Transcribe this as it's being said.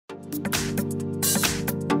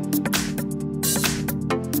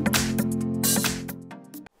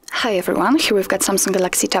Hi everyone, here we've got Samsung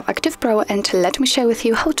Galaxy Tab Active Pro, and let me share with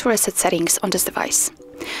you how to reset settings on this device.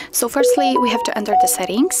 So firstly, we have to enter the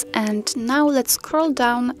settings, and now let's scroll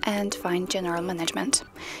down and find General Management.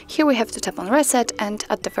 Here we have to tap on Reset, and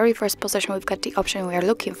at the very first position we've got the option we are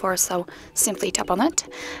looking for, so simply tap on it.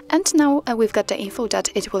 And now we've got the info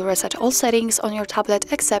that it will reset all settings on your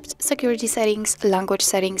tablet except security settings, language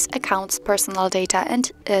settings, accounts, personal data,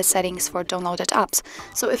 and settings for downloaded apps.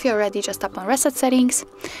 So if you're ready, just tap on Reset Settings.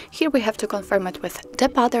 Here we have to confirm it with the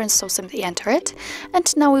pattern, so simply enter it.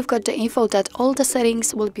 And now we've got the info that all the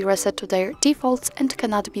settings will be reset to their defaults and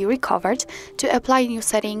cannot be recovered. To apply new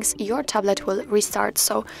settings, your tablet will restart,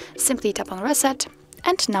 so simply tap on Reset,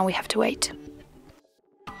 and now we have to wait.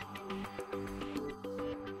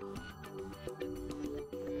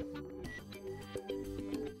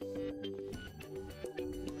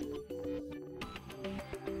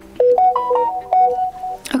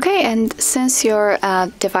 Okay, and since your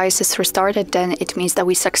device is restarted, then it means that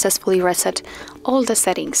we successfully reset all the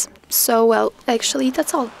settings. So, well, actually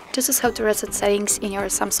that's all. This is how to reset settings in your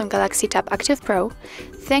Samsung Galaxy Tab Active Pro.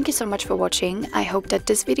 Thank you so much for watching. I hope that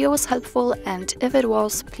this video was helpful, and if it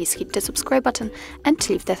was, please hit the subscribe button and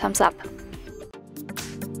leave the thumbs up.